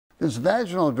Does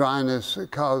vaginal dryness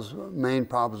cause main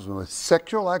problems with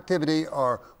sexual activity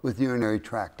or with urinary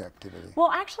tract activity? Well,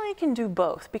 actually it can do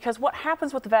both, because what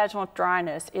happens with the vaginal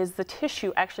dryness is the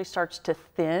tissue actually starts to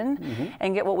thin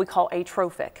and get what we call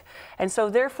atrophic. And so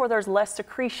therefore there's less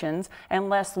secretions and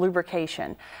less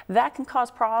lubrication. That can cause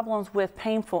problems with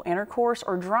painful intercourse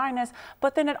or dryness,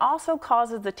 but then it also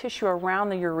causes the tissue around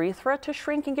the urethra to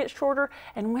shrink and get shorter,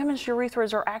 and women's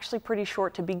urethras are actually pretty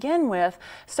short to begin with,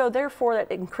 so therefore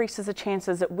that increases the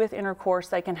chances that with intercourse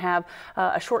they can have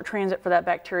a short transit for that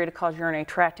bacteria to cause urinary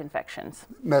tract infections.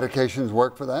 Medications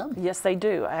work for that? Yes, they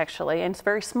do, actually, and it's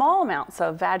very small amounts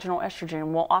of vaginal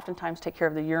estrogen will oftentimes take care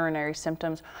of the urinary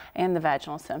symptoms and the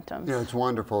vaginal symptoms. Yeah, it's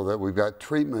wonderful that we've got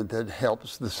treatment that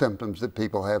helps the symptoms that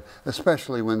people have,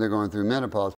 especially when they're going through menopause.